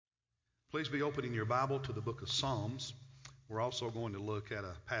Please be opening your Bible to the book of Psalms. We're also going to look at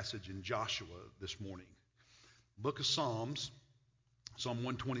a passage in Joshua this morning. Book of Psalms, Psalm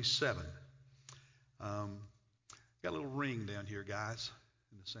 127. Got a little ring down here, guys,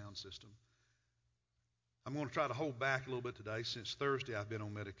 in the sound system. I'm going to try to hold back a little bit today. Since Thursday, I've been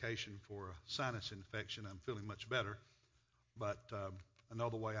on medication for a sinus infection. I'm feeling much better. But I know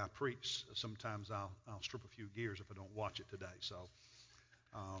the way I preach, sometimes I'll strip a few gears if I don't watch it today. So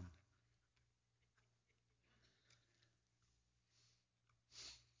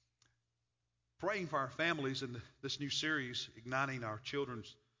praying for our families in this new series, Igniting Our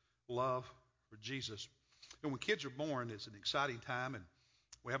Children's Love for Jesus. And when kids are born, it's an exciting time, and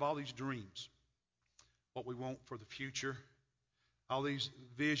we have all these dreams, what we want for the future, all these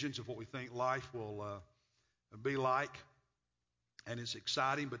visions of what we think life will be like, and it's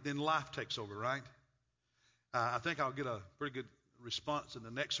exciting, but then life takes over, right? I think I'll get a pretty good response in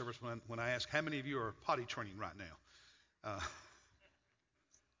the next service when I ask, how many of you are potty training right now?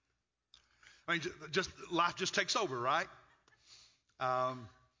 I mean, life just takes over, right?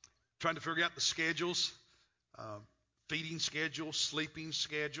 Trying to figure out the schedules, feeding schedules, sleeping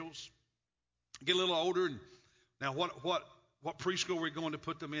schedules. Get a little older, and now what preschool are we going to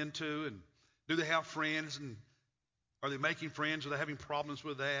put them into? And do they have friends? And are they making friends? Are they having problems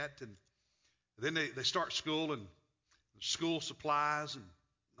with that? And then they start school, and school supplies and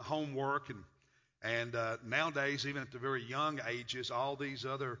homework, and nowadays, even at the very young ages, all these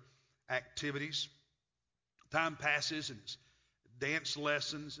other activities. Time passes, and it's dance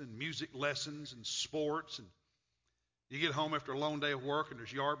lessons and music lessons and sports, and you get home after a long day of work, and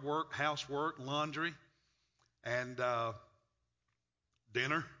there's yard work, housework, laundry, and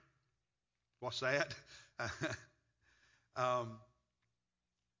dinner. What's that? And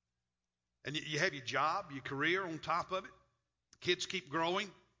you have your job, your career on top of it. Kids keep growing,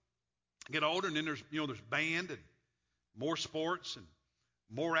 get older, and then there's band and more sports and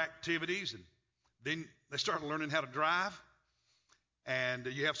more activities, and then they start learning how to drive, and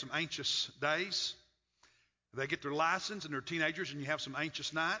you have some anxious days. They get their license, and they're teenagers, and you have some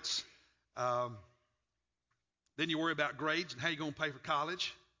anxious nights. Then you worry about grades and how you're going to pay for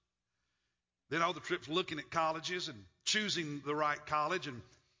college. Then all the trips looking at colleges and choosing the right college, and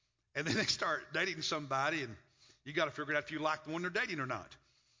then they start dating somebody, and you got to figure out if you like the one they're dating or not.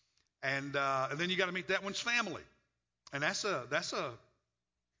 And then you got to meet that one's family, and that's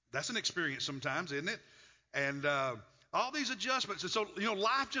an experience sometimes, isn't it? And all these adjustments, and so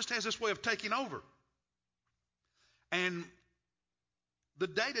life just has this way of taking over. And the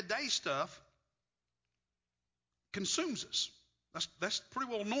day-to-day stuff consumes us. That's pretty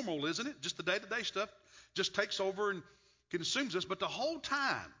well normal, isn't it? Just the day-to-day stuff just takes over and consumes us. But the whole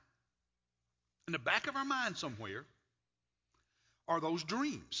time, in the back of our mind somewhere, are those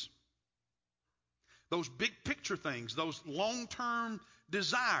dreams. Those big picture things, those long-term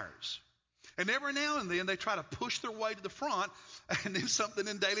desires. And every now and then they try to push their way to the front, and then something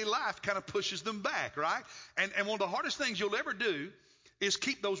in daily life kind of pushes them back, right? And one of the hardest things you'll ever do is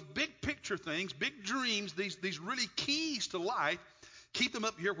keep those big picture things, big dreams, these really keys to life, keep them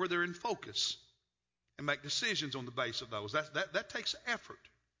up here where they're in focus and make decisions on the base of those. That takes effort.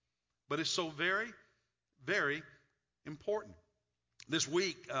 But it's so very, very important. This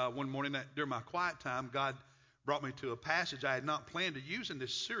week, one morning during my quiet time, God brought me to a passage I had not planned to use in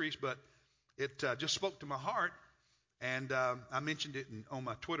this series, but it just spoke to my heart, and I mentioned it on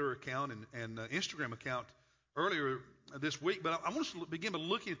my Twitter account and Instagram account earlier this week. But I want us to begin by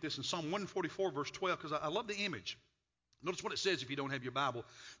looking at this in Psalm 144, verse 12, because I love the image. Notice what it says if you don't have your Bible.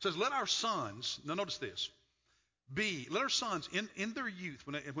 It says, let our sons, now notice this, let our sons in their youth,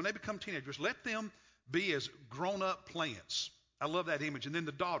 when they become teenagers, let them be as grown-up plants. I love that image. And then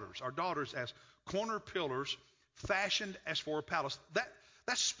our daughters as corner pillars fashioned as for a palace.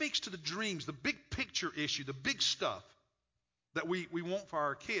 That speaks to the dreams, the big picture issue, the big stuff that we want for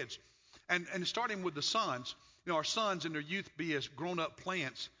our kids. And starting with the sons, our sons in their youth be as grown-up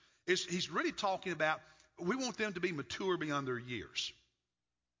plants. He's really talking about we want them to be mature beyond their years.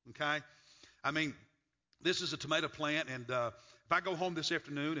 Okay? I mean, this is a tomato plant, and if I go home this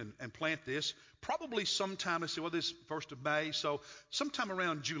afternoon and plant this, probably sometime, let's see, this is 1st of May, so sometime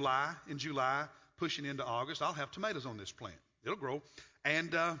around July, pushing into August, I'll have tomatoes on this plant. It'll grow.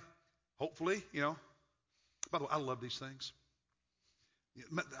 And hopefully, by the way, I love these things.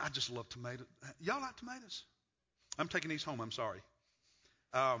 I just love tomatoes. Y'all like tomatoes? I'm taking these home, I'm sorry.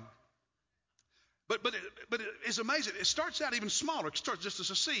 But it's amazing. It starts out even smaller. It starts just as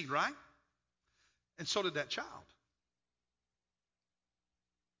a seed, right? And so did that child.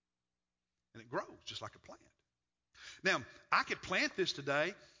 And it grows just like a plant. Now, I could plant this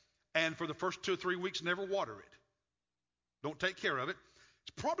today and for the first 2 or 3 weeks never water it, don't take care of it,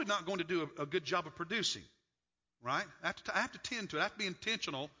 it's probably not going to do a good job of producing, right? I have to tend to it. I have to be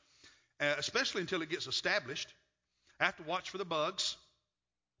intentional, especially until it gets established. I have to watch for the bugs,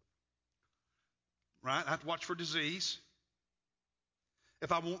 right? I have to watch for disease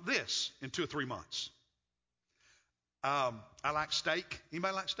if I want this in 2 or 3 months. I like steak.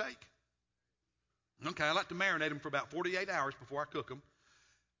 Anybody like steak? Okay, I like to marinate them for about 48 hours before I cook them.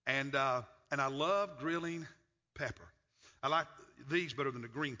 And I love grilling pepper. I like these better than the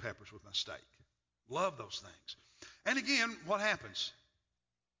green peppers with my steak. Love those things. And again, what happens?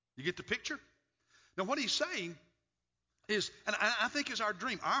 You get the picture? Now, what he's saying is, and I think is our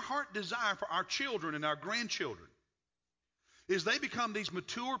dream, our heart desire for our children and our grandchildren, is they become these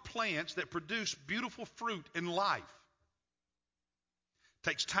mature plants that produce beautiful fruit in life. It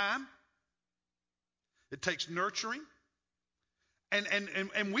takes time. It takes nurturing.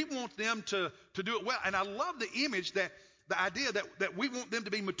 And we want them to do it well. And I love the image that the idea that we want them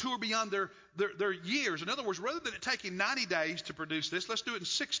to be mature beyond their years. In other words, rather than it taking 90 days to produce this, let's do it in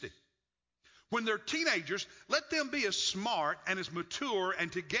 60. When they're teenagers, let them be as smart and as mature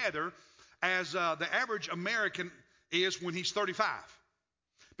and together as the average American is when he's 35.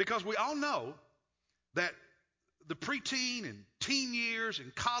 Because we all know that the preteen and teen years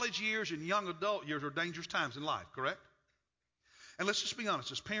and college years and young adult years are dangerous times in life, correct? And let's just be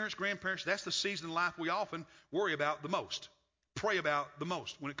honest, as parents, grandparents, that's the season in life we often worry about the most, pray about the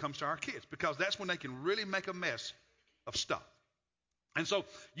most when it comes to our kids, because that's when they can really make a mess of stuff. And so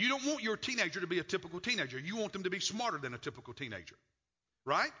you don't want your teenager to be a typical teenager. You want them to be smarter than a typical teenager,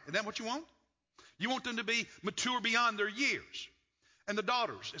 right? Isn't that what you want? You want them to be mature beyond their years. And the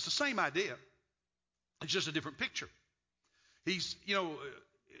daughters, it's the same idea. It's just a different picture. He's,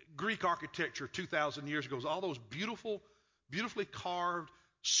 Greek architecture 2,000 years ago, all those beautifully carved,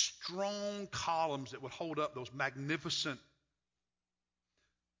 strong columns that would hold up those magnificent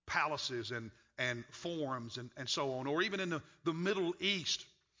palaces and forums and so on. Or even in the Middle East,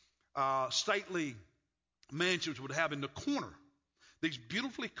 stately mansions would have in the corner these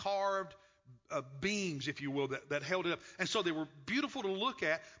beautifully carved beams, if you will, that held it up. And so they were beautiful to look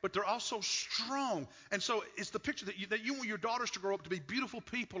at, but they're also strong. And so it's the picture that you want your daughters to grow up to be beautiful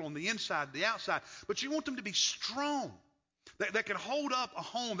people on the inside, the outside, but you want them to be strong. That can hold up a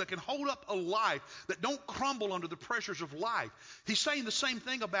home, that can hold up a life, that don't crumble under the pressures of life. He's saying the same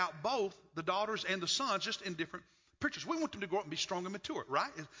thing about both the daughters and the sons, just in different pictures. We want them to grow up and be strong and mature,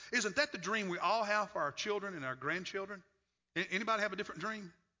 right? Isn't that the dream we all have for our children and our grandchildren? Anybody have a different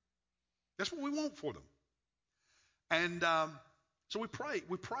dream? That's what we want for them. And so we pray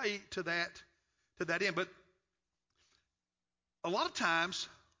to that end. But a lot of times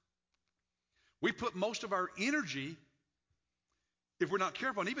we put most of our energy, if we're not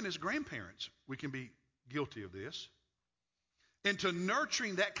careful, and even as grandparents, we can be guilty of this, into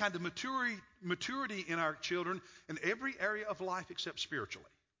nurturing that kind of maturity in our children in every area of life except spiritually.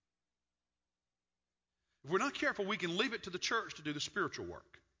 If we're not careful, we can leave it to the church to do the spiritual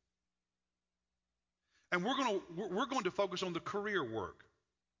work. And we're going to focus on the career work.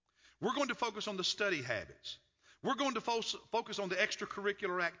 We're going to focus on the study habits. We're going to focus on the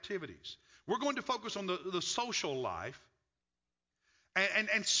extracurricular activities. We're going to focus on the social life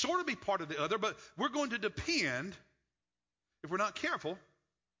and sort of be part of the other, but we're going to depend, if we're not careful,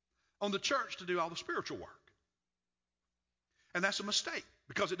 on the church to do all the spiritual work. And that's a mistake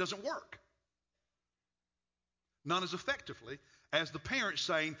because it doesn't work. Not as effectively as the parents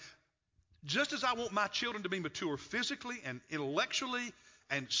saying, just as I want my children to be mature physically and intellectually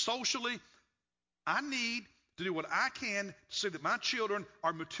and socially, I need to do what I can to see that my children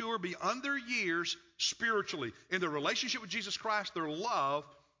are mature beyond their years spiritually in their relationship with Jesus Christ, their love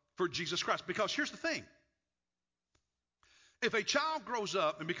for Jesus Christ. Because here's the thing. If a child grows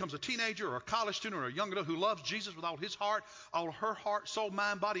up and becomes a teenager or a college student or a young adult who loves Jesus with all his heart, all her heart, soul,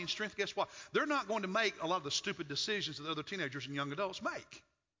 mind, body, and strength, guess what? They're not going to make a lot of the stupid decisions that other teenagers and young adults make.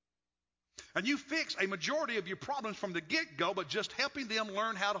 And you fix a majority of your problems from the get-go by just helping them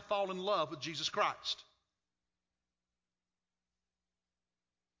learn how to fall in love with Jesus Christ.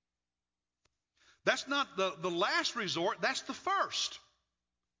 That's not the last resort, that's the first.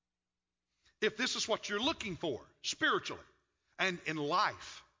 If this is what you're looking for spiritually and in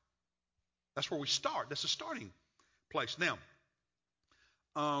life, that's where we start. That's the starting place. Now,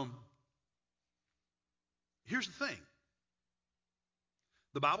 here's the thing.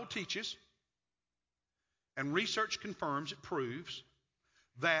 The Bible teaches, and research confirms, it proves,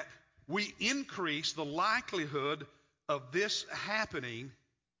 that we increase the likelihood of this happening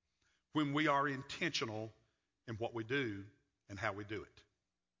when we are intentional in what we do and how we do it.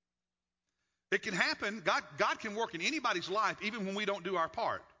 It can happen. God can work in anybody's life even when we don't do our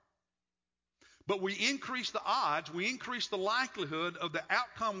part. But we increase the odds, we increase the likelihood of the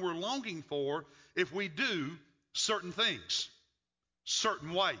outcome we're longing for if we do certain things,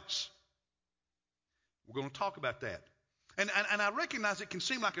 certain ways. We're going to talk about that. And I recognize it can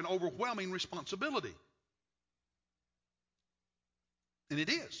seem like an overwhelming responsibility. And it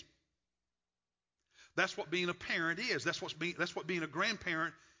is. That's what being a parent is. That's what being a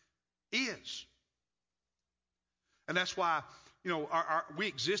grandparent is. And that's why, we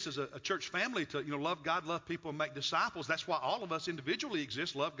exist as a church family to, love God, love people, and make disciples. That's why all of us individually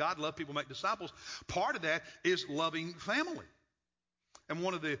exist. Love God, love people, make disciples. Part of that is loving family. And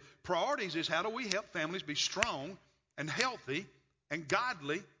one of the priorities is how do we help families be strong and healthy and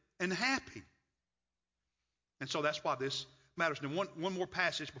godly and happy. And so that's why this matters. Now, one more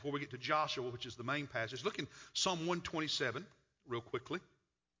passage before we get to Joshua, which is the main passage. Look in Psalm 127 real quickly.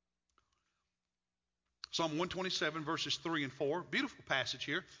 Psalm 127, verses 3 and 4. Beautiful passage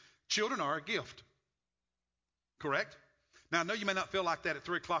here. Children are a gift. Correct? Now, I know you may not feel like that at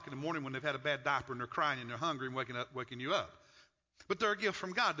 3 o'clock in the morning when they've had a bad diaper and they're crying and they're hungry and waking you up. But they're a gift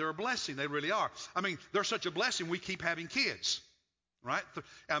from God. They're a blessing. They really are. I mean, they're such a blessing we keep having kids. Right?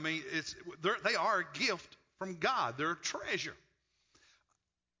 I mean, they are a gift from God. They're a treasure.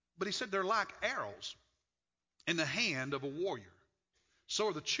 But he said they're like arrows in the hand of a warrior. So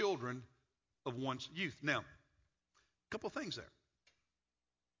are the children of one's youth. Now, a couple of things there.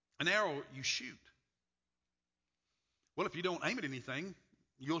 An arrow you shoot. Well, if you don't aim at anything,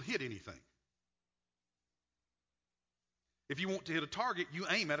 you'll hit anything. If you want to hit a target, you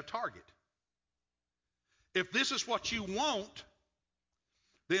aim at a target. If this is what you want,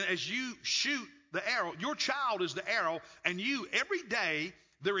 then as you shoot the arrow, your child is the arrow, and you, every day,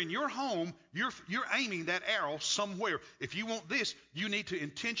 they're in your home, you're aiming that arrow somewhere. If you want this, you need to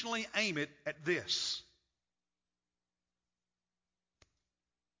intentionally aim it at this.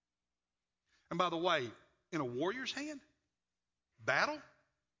 And by the way, in a warrior's hand, battle,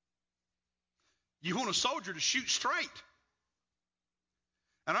 you want a soldier to shoot straight.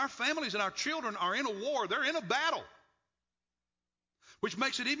 And our families and our children are in a war. They're in a battle. Which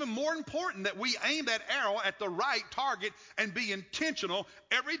makes it even more important that we aim that arrow at the right target and be intentional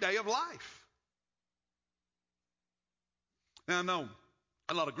every day of life. Now, I know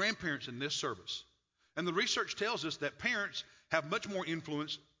a lot of grandparents in this service. And the research tells us that parents have much more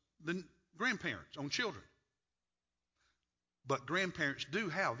influence than grandparents on children. But grandparents do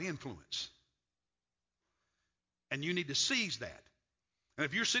have influence. And you need to seize that. And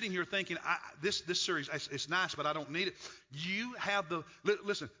if you're sitting here thinking, this series, it's nice, but I don't need it. You have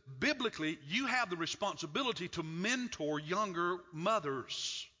listen, biblically, you have the responsibility to mentor younger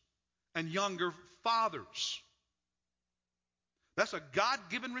mothers and younger fathers. That's a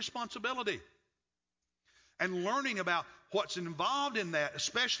God-given responsibility. And learning about what's involved in that,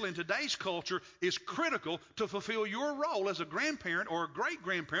 especially in today's culture, is critical to fulfill your role as a grandparent or a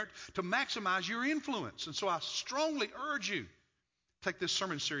great-grandparent to maximize your influence. And so I strongly urge you, take this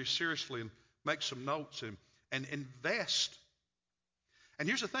sermon series seriously and make some notes and invest. And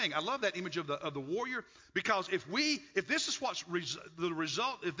here's the thing. I love that image of the warrior, because if this is what's the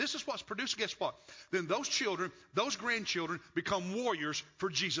result, if this is what's produced, guess what? Then those children, those grandchildren become warriors for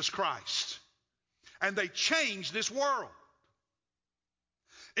Jesus Christ. And they change this world.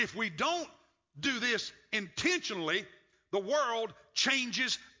 If we don't do this intentionally, the world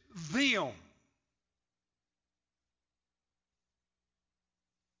changes them.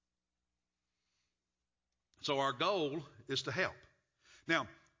 So our goal is to help. Now,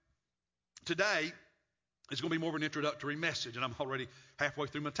 today is going to be more of an introductory message, and I'm already halfway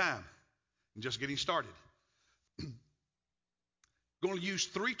through my time and just getting started. Going to use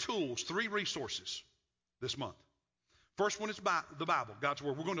 3 tools, 3 resources this month. First one is the Bible, God's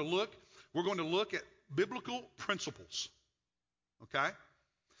Word. We're going to look at biblical principles. Okay?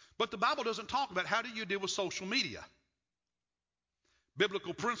 But the Bible doesn't talk about how do you deal with social media.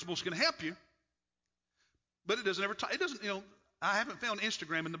 Biblical principles can help you. But it doesn't I haven't found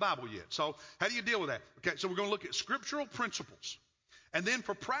Instagram in the Bible yet. So how do you deal with that? Okay, so we're going to look at scriptural principles. And then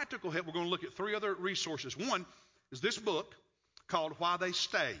for practical help, we're going to look at 3 other resources. One is this book called Why They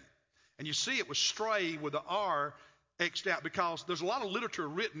Stay. And you see it was stray with the R X'd out because there's a lot of literature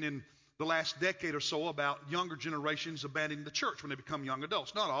written in the last decade or so about younger generations abandoning the church when they become young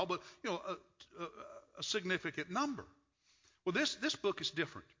adults. Not all, but a significant number. Well, this book is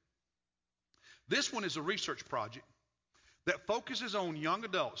different. This one is a research project that focuses on young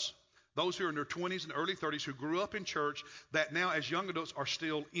adults, those who are in their 20s and early 30s who grew up in church that now as young adults are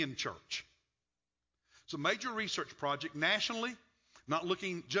still in church. It's a major research project nationally not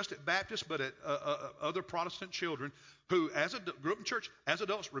looking just at Baptists, but at other Protestant children who grew up in church, as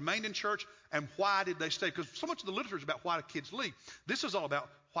adults, remained in church, and why did they stay? Because so much of the literature is about why do kids leave. This is all about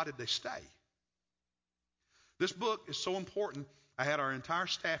why did they stay. This book is so important. I had our entire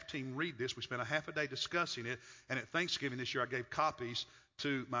staff team read this. We spent a half a day discussing it, and at Thanksgiving this year I gave copies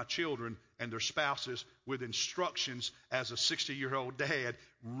to my children and their spouses with instructions as a 60-year-old dad.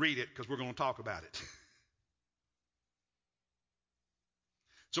 Read it because we're going to talk about it.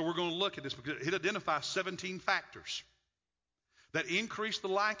 So we're going to look at this because it identifies 17 factors that increase the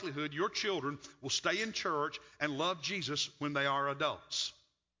likelihood your children will stay in church and love Jesus when they are adults.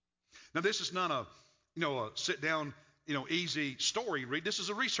 Now, this is not a sit-down, easy story read. This is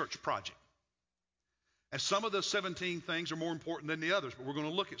a research project. And some of the 17 things are more important than the others, but we're going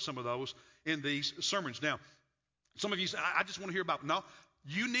to look at some of those in these sermons. Now, some of you say, I just want to hear about, no,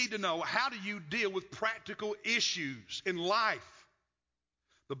 you need to know, how do you deal with practical issues in life?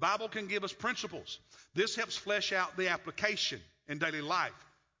 The Bible can give us principles. This helps flesh out the application in daily life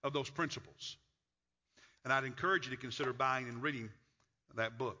of those principles. And I'd encourage you to consider buying and reading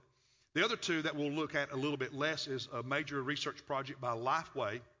that book. The other two that we'll look at a little bit less is a major research project by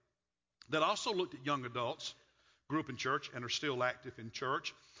Lifeway that also looked at young adults, grew up in church and are still active in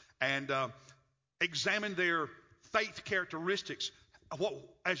church, and examined their faith characteristics.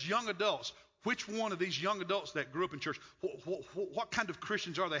 As young adults, which one of these young adults that grew up in church, what kind of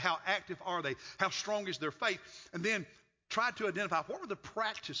Christians are they? How active are they? How strong is their faith? And then tried to identify what were the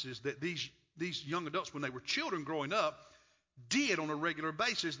practices that these young adults, when they were children growing up, did on a regular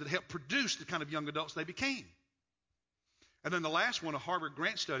basis that helped produce the kind of young adults they became. And then the last one, a Harvard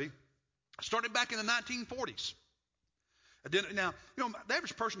grant study, started back in the 1940s. Now, the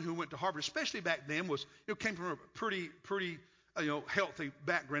average person who went to Harvard, especially back then, came from a pretty healthy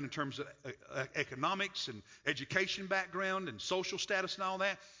background in terms of economics and education background and social status and all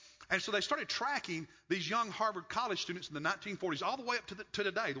that. And so they started tracking these young Harvard college students in the 1940s all the way up to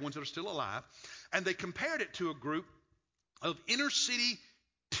today, the ones that are still alive, and they compared it to a group of inner city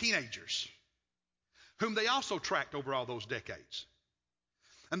teenagers whom they also tracked over all those decades.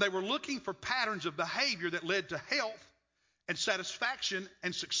 And they were looking for patterns of behavior that led to health and satisfaction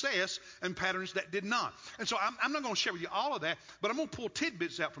and success, and patterns that did not. And so I'm not going to share with you all of that, but I'm going to pull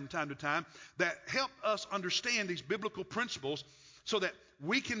tidbits out from time to time that help us understand these biblical principles so that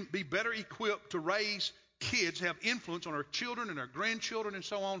we can be better equipped to raise kids, have influence on our children and our grandchildren and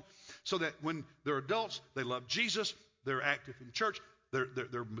so on, so that when they're adults, they love Jesus, they're active in church,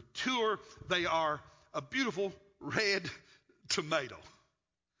 they're mature, they are a beautiful red tomato,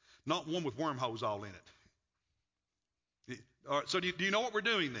 not one with wormholes all in it. All right, so do you know what we're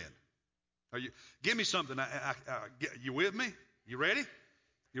doing then? Give me something. You with me? You ready?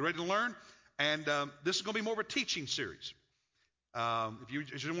 You ready to learn? And this is going to be more of a teaching series. If you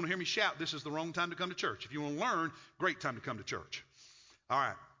just want to hear me shout, this is the wrong time to come to church. If you want to learn, great time to come to church. All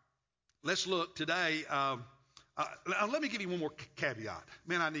right. Let's look today. Let me give you one more caveat.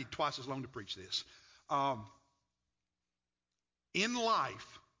 Man, I need twice as long to preach this. In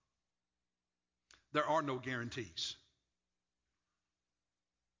life, there are no guarantees.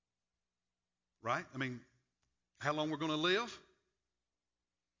 Right? I mean, how long we're going to live,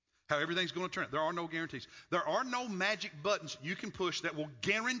 how everything's going to turn out. There are no guarantees. There are no magic buttons you can push that will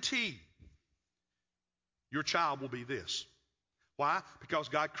guarantee your child will be this. Why? Because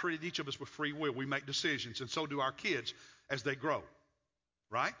God created each of us with free will. We make decisions, and so do our kids as they grow.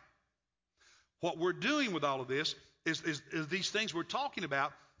 Right? What we're doing with all of this is these things we're talking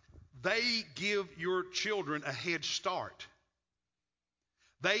about, they give your children a head start.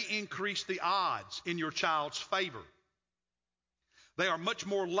 They increase the odds in your child's favor. They are much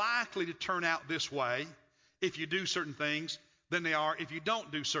more likely to turn out this way if you do certain things than they are if you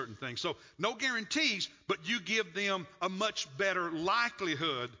don't do certain things. So no guarantees, but you give them a much better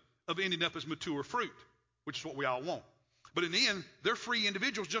likelihood of ending up as mature fruit, which is what we all want. But in the end, they're free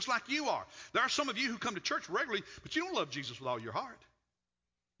individuals just like you are. There are some of you who come to church regularly, but you don't love Jesus with all your heart.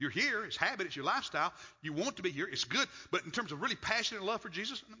 You're here, it's habit, it's your lifestyle. You want to be here, it's good. But in terms of really passionate love for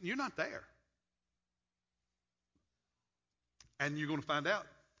Jesus, you're not there. And you're going to find out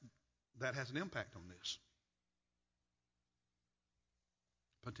that has an impact on this.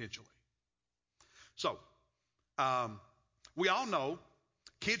 Potentially. So, we all know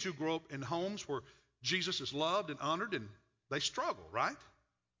kids who grow up in homes where Jesus is loved and honored, and they struggle, right?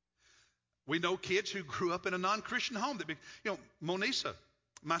 We know kids who grew up in a non-Christian home. Monisa,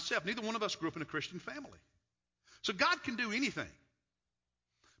 myself, neither one of us grew up in a Christian family. So God can do anything.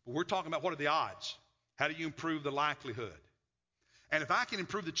 But we're talking about what are the odds? How do you improve the likelihood? And if I can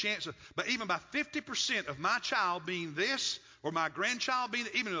improve the chance of, but even by 50% of my child being this, or my grandchild being,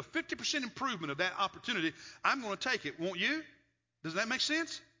 even a 50% improvement of that opportunity, I'm going to take it. Won't you? Does that make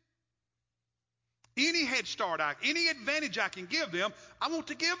sense? Any head start, any advantage I can give them, I want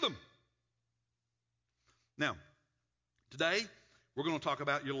to give them. Now, today, we're going to talk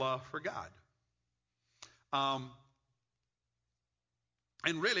about your love for God.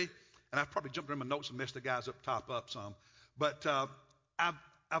 And really, and I've probably jumped in my notes and messed the guys up top up some, but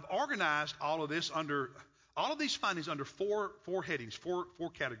I've organized all of this under, all of these findings under four headings, four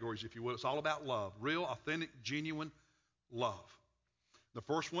categories, if you will. It's all about love, real, authentic, genuine love. The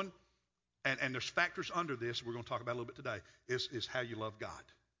first one, and there's factors under this we're going to talk about a little bit today, is how you love God.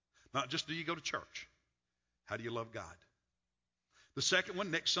 Not just do you go to church. How do you love God? The second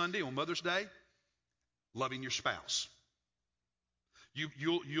one, next Sunday on Mother's Day, loving your spouse.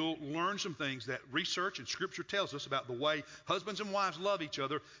 You'll learn some things that research and Scripture tells us about the way husbands and wives love each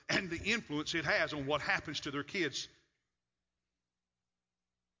other and the influence it has on what happens to their kids.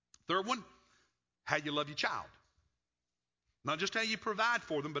 Third one, how you love your child. Not just how you provide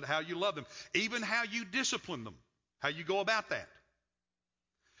for them, but how you love them. Even how you discipline them, how you go about that.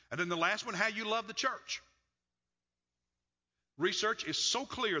 And then the last one, how you love the church. Research is so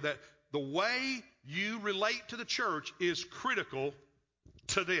clear that the way you relate to the church is critical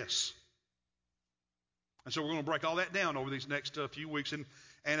to this. And so we're going to break all that down over these next few weeks, and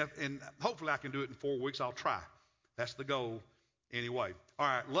hopefully I can do it in 4 weeks. I'll try. That's the goal anyway. All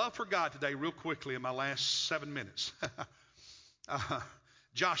right, love for God today real quickly in my last 7 minutes.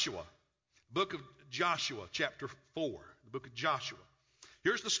 Joshua, book of Joshua, chapter 4, the book of Joshua.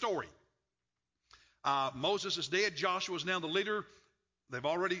 Here's the story. Moses is dead. Joshua is now the leader. They've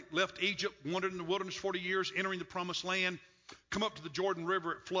already left Egypt, wandered in the wilderness 40 years, entering the promised land, come up to the Jordan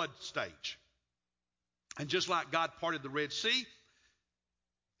River at flood stage. And just like God parted the Red Sea,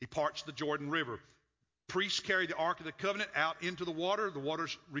 he parts the Jordan River. Priests carry the Ark of the Covenant out into the water. The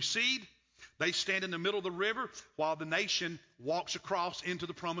waters recede. They stand in the middle of the river while the nation walks across into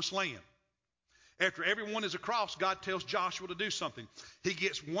the promised land. After everyone is across, God tells Joshua to do something. He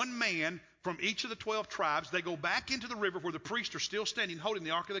gets one man from each of the 12 tribes. They go back into the river where the priests are still standing holding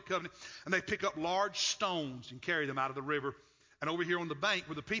the Ark of the Covenant, and they pick up large stones and carry them out of the river. And over here on the bank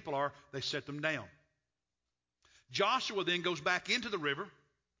where the people are, they set them down. Joshua then goes back into the river,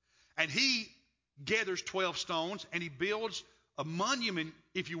 and he gathers 12 stones, and he builds a monument,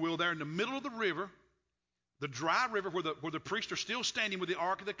 if you will, there in the middle of the river, the dry river where the priests are still standing with the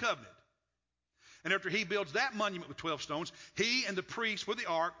Ark of the Covenant. And after he builds that monument with 12 stones, he and the priests with the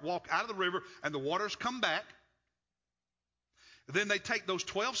ark walk out of the river, and the waters come back. Then they take those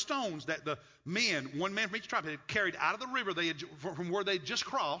 12 stones that the men, one man from each tribe, had carried out of the river from where they just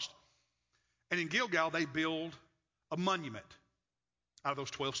crossed, and in Gilgal they build a monument out of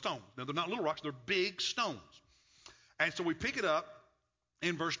those 12 stones. Now, they're not little rocks, they're big stones. And so we pick it up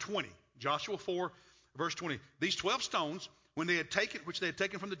in verse 20, Joshua 4, verse 20. These 12 stones, which they had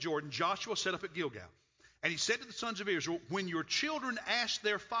taken from the Jordan, Joshua set up at Gilgal. And he said to the sons of Israel, when your children ask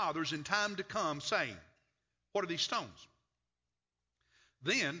their fathers in time to come, saying, what are these stones?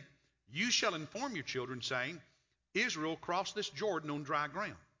 Then you shall inform your children, saying, Israel crossed this Jordan on dry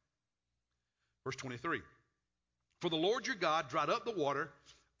ground. Verse 23. For the Lord your God dried up the water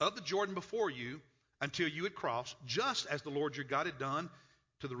of the Jordan before you until you had crossed, just as the Lord your God had done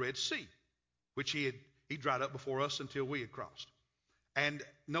to the Red Sea, which he dried up before us until we had crossed. And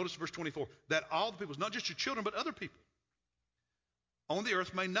notice verse 24, that all the peoples, not just your children, but other people on the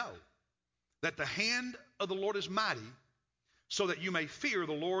earth may know that the hand of the Lord is mighty, so that you may fear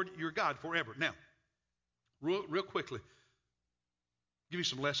the Lord your God forever. Now, real quickly, give you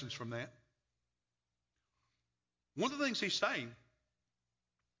some lessons from that. One of the things he's saying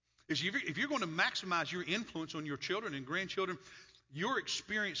is if you're going to maximize your influence on your children and grandchildren, your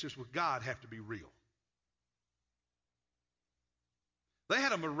experiences with God have to be real. They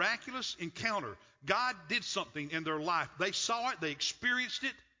had a miraculous encounter. God did something in their life. They saw it. They experienced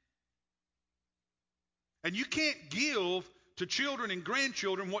it. And you can't give to children and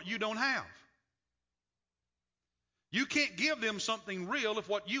grandchildren what you don't have. You can't give them something real if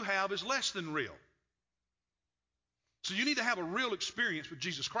what you have is less than real. So you need to have a real experience with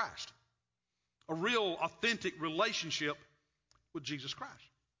Jesus Christ. A real, authentic relationship with Jesus Christ.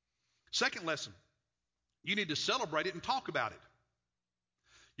 Second lesson, you need to celebrate it and talk about it.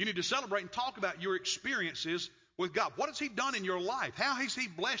 You need to celebrate and talk about your experiences with God. What has He done in your life? How has He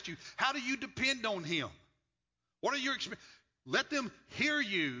blessed you? How do you depend on Him? What are your experiences? Let them hear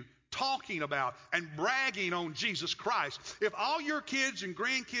you talking about and bragging on Jesus Christ. If all your kids and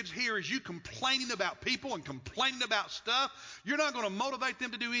grandkids hear is you complaining about people and complaining about stuff, you're not going to motivate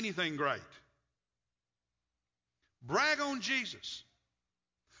them to do anything great. Brag on Jesus.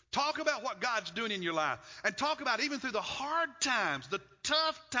 Talk about what God's doing in your life. And talk about, even through the hard times, the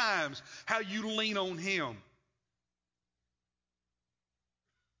tough times, how you lean on Him.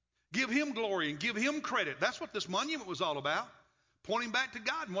 Give Him glory and give Him credit. That's what this monument was all about. Pointing back to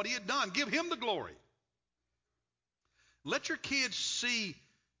God and what He had done. Give Him the glory. Let your kids see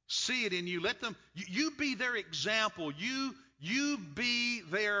it in you. Let them, you be their example. You be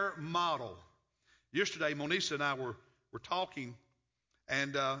their model. Yesterday, Monisa and I were talking,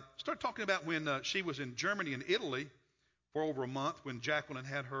 and started talking about when she was in Germany and Italy for over a month when Jacqueline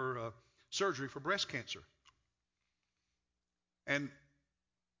had her surgery for breast cancer. And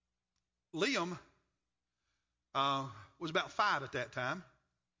Liam was about 5 at that time,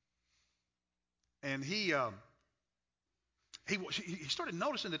 and he started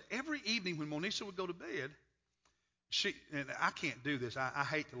noticing that every evening when Monisa would go to bed, and I can't do this. I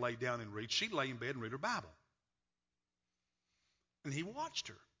hate to lay down and read. She'd lay in bed and read her Bible. And he watched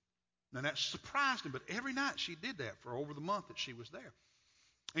her. Now that surprised him, but every night she did that for over the month that she was there.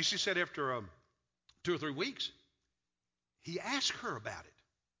 And she said after 2 or 3 weeks, he asked her about it.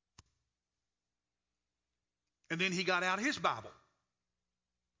 And then he got out his Bible.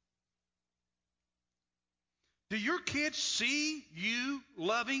 Do your kids see you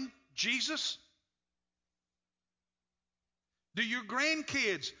loving Jesus? Do your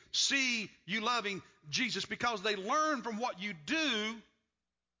grandkids see you loving Jesus? Because they learn from what you do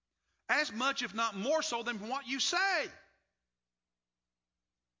as much, if not more so, than from what you say.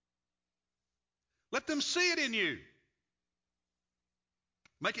 Let them see it in you.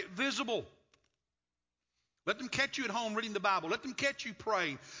 Make it visible. Let them catch you at home reading the Bible. Let them catch you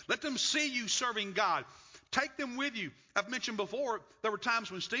praying. Let them see you serving God. Take them with you. I've mentioned before, there were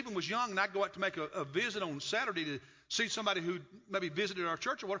times when Stephen was young and I'd go out to make a visit on Saturday to see somebody who maybe visited our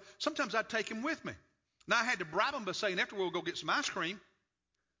church or whatever. Sometimes I'd take him with me. Now, I had to bribe him by saying, after we'll go get some ice cream.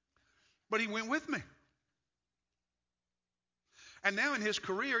 But he went with me. And now in his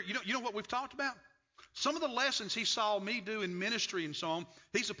career, you know what we've talked about? Some of the lessons he saw me do in ministry and so on,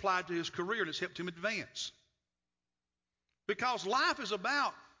 he's applied to his career and it's helped him advance. Because life is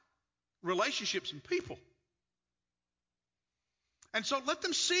about relationships and people. And so let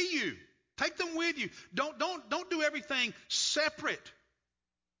them see you. Take them with you. Don't do everything separate.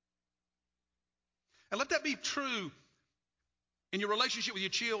 And let that be true in your relationship with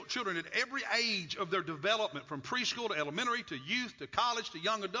your children at every age of their development, from preschool to elementary to youth to college to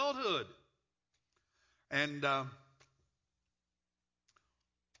young adulthood. And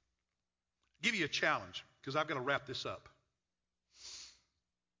give you a challenge, because I've got to wrap this up.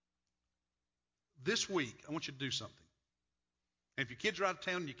 This week, I want you to do something. And if your kids are out of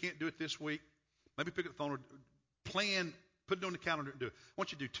town and you can't do it this week, maybe pick up the phone or plan, put it on the calendar and do it. I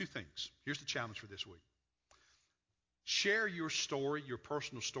want you to do 2 things. Here's the challenge for this week. Share your story, your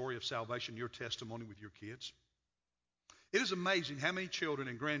personal story of salvation, your testimony with your kids. It is amazing how many children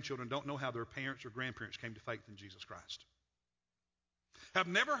and grandchildren don't know how their parents or grandparents came to faith in Jesus Christ. Have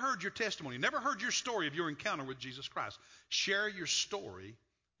never heard your testimony, never heard your story of your encounter with Jesus Christ. Share your story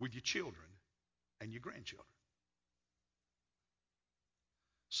with your children and your grandchildren.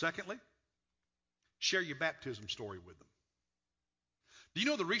 Secondly, share your baptism story with them. Do you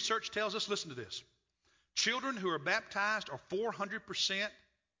know the research tells us, listen to this, children who are baptized are 400%,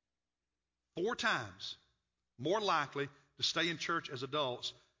 4 times more likely to stay in church as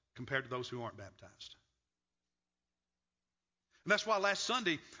adults compared to those who aren't baptized. And that's why last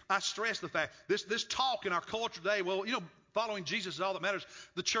Sunday I stressed the fact, this talk in our culture today, well, following Jesus is all that matters.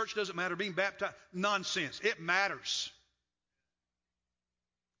 The church doesn't matter. Being baptized, nonsense. It matters.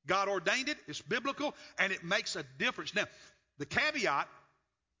 God ordained it, it's biblical, and it makes a difference. Now, the caveat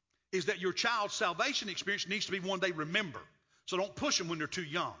is that your child's salvation experience needs to be one they remember. So don't push them when they're too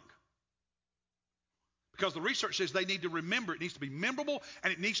young. Because the research says they need to remember. It needs to be memorable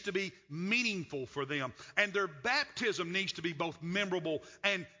and it needs to be meaningful for them. And their baptism needs to be both memorable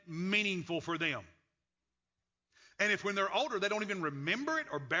and meaningful for them. And if when they're older they don't even remember it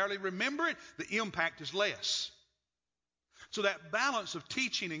or barely remember it, the impact is less. So that balance of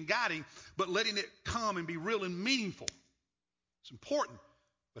teaching and guiding, but letting it come and be real and meaningful, it's important.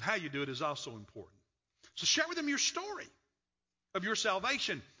 But how you do it is also important. So share with them your story of your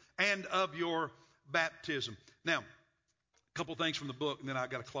salvation and of your baptism. Now, a couple things from the book, and then I've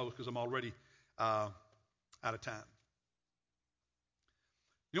got to close because I'm already out of time.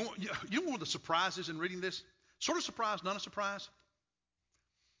 You know one of the surprises in reading this? Sort of surprise, not a surprise.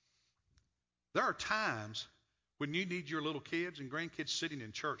 There are times when you need your little kids and grandkids sitting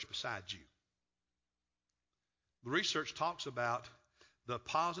in church beside you. The research talks about the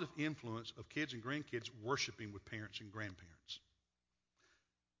positive influence of kids and grandkids worshiping with parents and grandparents.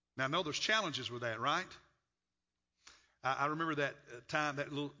 Now, I know there's challenges with that, right? I remember that time,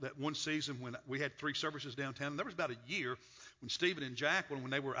 that one season when we had 3 services downtown. And there was about a year when Stephen and Jacqueline, when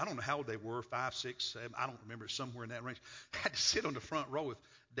they were, I don't know how old they were, 5, 6, 7, I don't remember, somewhere in that range, had to sit on the front row with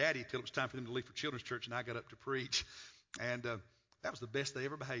Daddy till it was time for them to leave for children's church, and I got up to preach. And that was the best they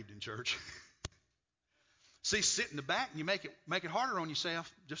ever behaved in church. See, sit in the back and you make it harder on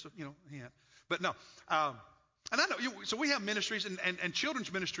yourself. Just a hint. But no. And I know, so we have ministries, and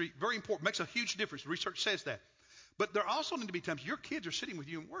children's ministry, very important, makes a huge difference. The research says that. But there also need to be times your kids are sitting with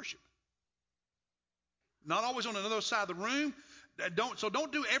you in worship. Not always on another side of the room.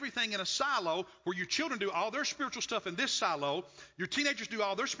 Don't do everything in a silo where your children do all their spiritual stuff in this silo, your teenagers do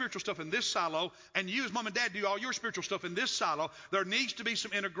all their spiritual stuff in this silo, and you as mom and dad do all your spiritual stuff in this silo. There needs to be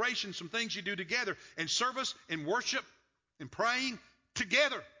some integration, some things you do together in service, in worship, in praying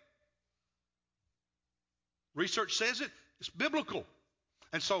together. Research says it. It's biblical.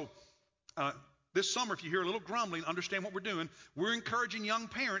 And so this summer, if you hear a little grumbling, understand what we're doing. We're encouraging young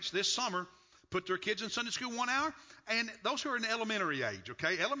parents this summer, put their kids in Sunday school 1 hour, and those who are in elementary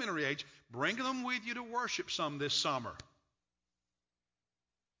age, bring them with you to worship some this summer.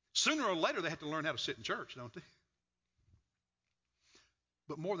 Sooner or later, they have to learn how to sit in church, don't they?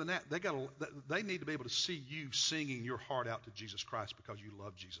 But more than that, they need to be able to see you singing your heart out to Jesus Christ because you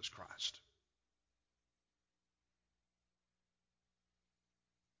love Jesus Christ.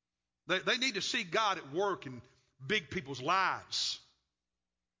 They need to see God at work in big people's lives.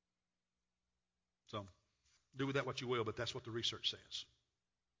 So, do with that what you will, but that's what the research says.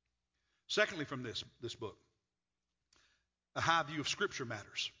 Secondly, from this book, a high view of Scripture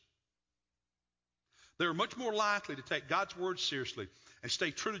matters. They are much more likely to take God's word seriously and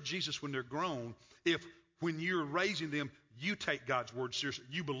stay true to Jesus when they're grown if, when you're raising them, you take God's word seriously.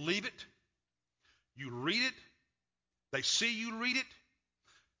 You believe it. You read it. They see you read it.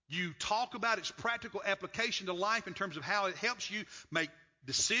 You talk about its practical application to life in terms of how it helps you make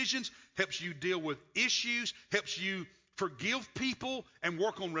decisions, helps you deal with issues, helps you forgive people and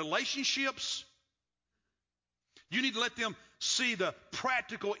work on relationships. You need to let them see the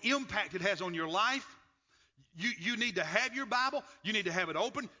practical impact it has on your life. You need to have your Bible. You need to have it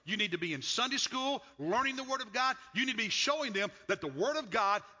open. You need to be in Sunday school, learning the Word of God. You need to be showing them that the Word of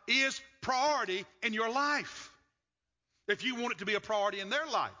God is priority in your life, if you want it to be a priority in their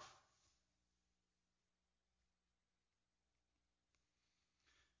life.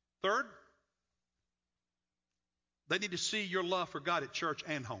 Third, they need to see your love for God at church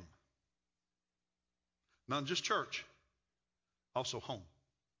and home. Not just church, also home.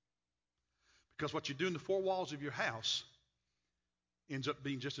 Because what you do in the 4 walls of your house ends up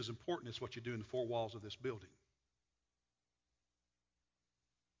being just as important as what you do in the 4 walls of this building.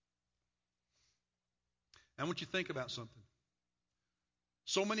 I want you to think about something.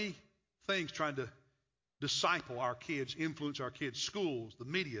 So many things trying to disciple our kids, influence our kids, schools, the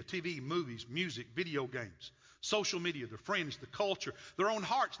media, TV, movies, music, video games, social media, their friends, the culture, their own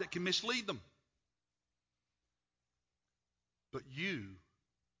hearts that can mislead them. But you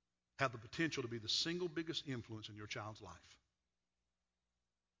have the potential to be the single biggest influence in your child's life.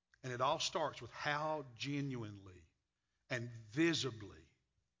 And it all starts with how genuinely and visibly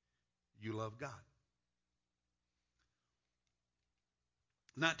you love God.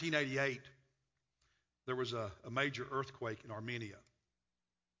 1988, there was a major earthquake in Armenia.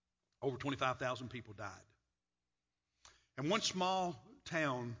 Over 25,000 people died. And one small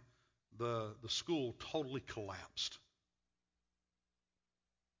town, the school totally collapsed.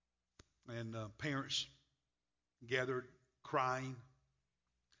 And parents gathered crying,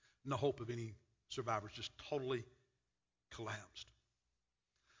 no hope of any survivors, just totally collapsed.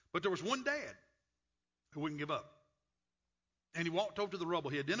 But there was one dad who wouldn't give up. And he walked over to the rubble.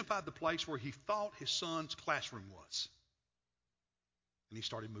 He identified the place where he thought his son's classroom was. And he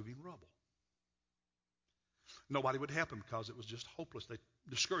started moving rubble. Nobody would help him because it was just hopeless. They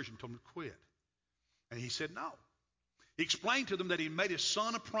discouraged him, told him to quit. And he said no. He explained to them that he made his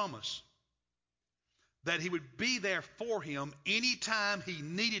son a promise that he would be there for him anytime he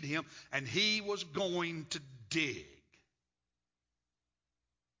needed him, and he was going to dig.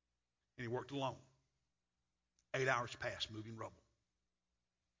 And he worked alone. 8 hours passed moving rubble.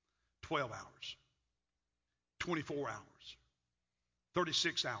 12 hours. 24 hours.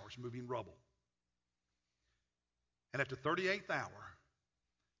 36 hours moving rubble. And at the 38th hour,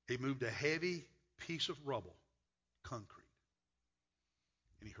 he moved a heavy piece of rubble, concrete.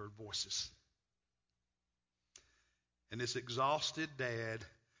 And he heard voices And this exhausted dad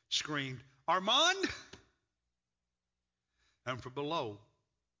screamed, "Armand!" And from below,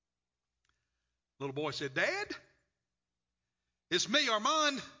 the little boy said, "Dad, it's me,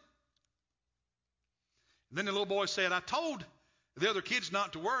 Armand." And then the little boy said, "I told the other kids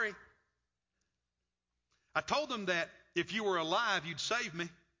not to worry. I told them that if you were alive, you'd save me.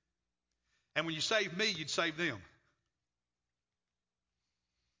 And when you saved me, you'd save them."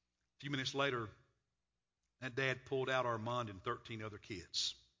 A few minutes later, that dad pulled out Armand and 13 other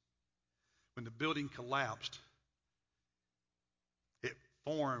kids. When the building collapsed, it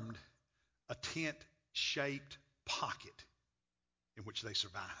formed a tent-shaped pocket in which they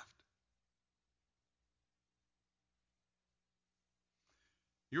survived.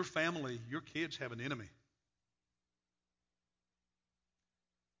 Your family, your kids have an enemy.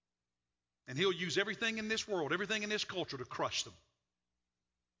 And he'll use everything in this world, everything in this culture to crush them.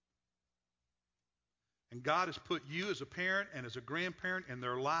 And God has put you as a parent and as a grandparent in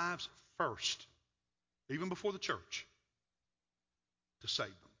their lives first, even before the church, to save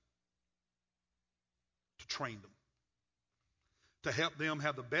them, to train them, to help them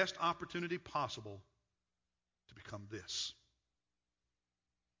have the best opportunity possible to become this.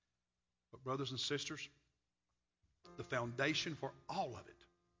 But brothers and sisters, the foundation for all of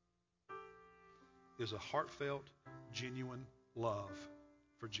it is a heartfelt, genuine love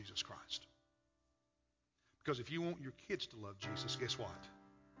for Jesus Christ. Because if you want your kids to love Jesus, guess what?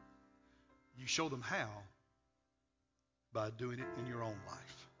 You show them how by doing it in your own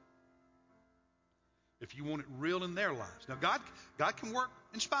life. If you want it real in their lives. Now, God can work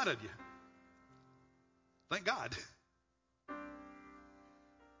in spite of you. Thank God.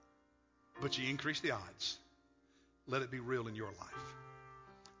 But you increase the odds. Let it be real in your life.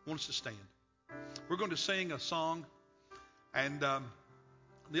 I want us to stand. We're going to sing a song, and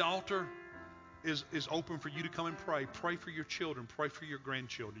the altar is open for you to come and pray. Pray for your children. Pray for your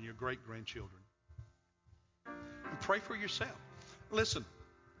grandchildren, your great-grandchildren. And pray for yourself. Listen,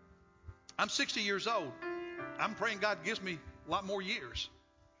 I'm 60 years old. I'm praying God gives me a lot more years.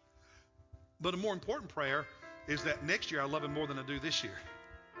 But a more important prayer is that next year I love Him more than I do this year.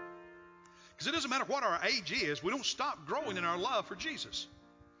 Because it doesn't matter what our age is, we don't stop growing in our love for Jesus.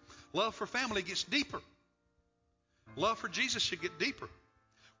 Love for family gets deeper. Love for Jesus should get deeper.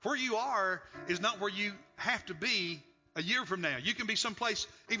 Where you are is not where you have to be a year from now. You can be someplace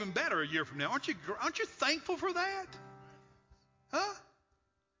even better a year from now. Aren't you thankful for that? Huh?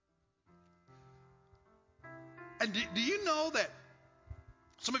 And do you know that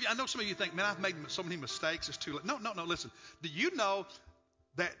I know some of you think, man, I've made so many mistakes, it's too late. No, listen. Do you know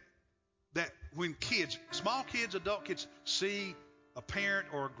that when kids, small kids, adult kids, see a parent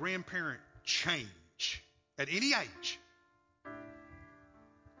or a grandparent change at any age,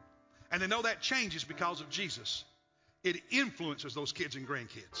 and they know that change is because of Jesus, it influences those kids and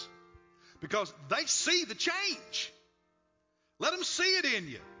grandkids because they see the change. Let them see it in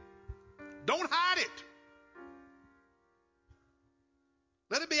you. Don't hide it.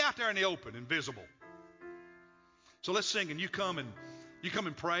 Let it be out there in the open and visible. So let's sing, and you come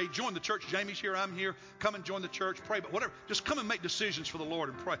and pray. Join the church. Jamie's here. I'm here. Come and join the church. Pray. But whatever. Just come and make decisions for the Lord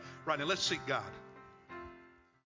and pray. Right now, let's seek God.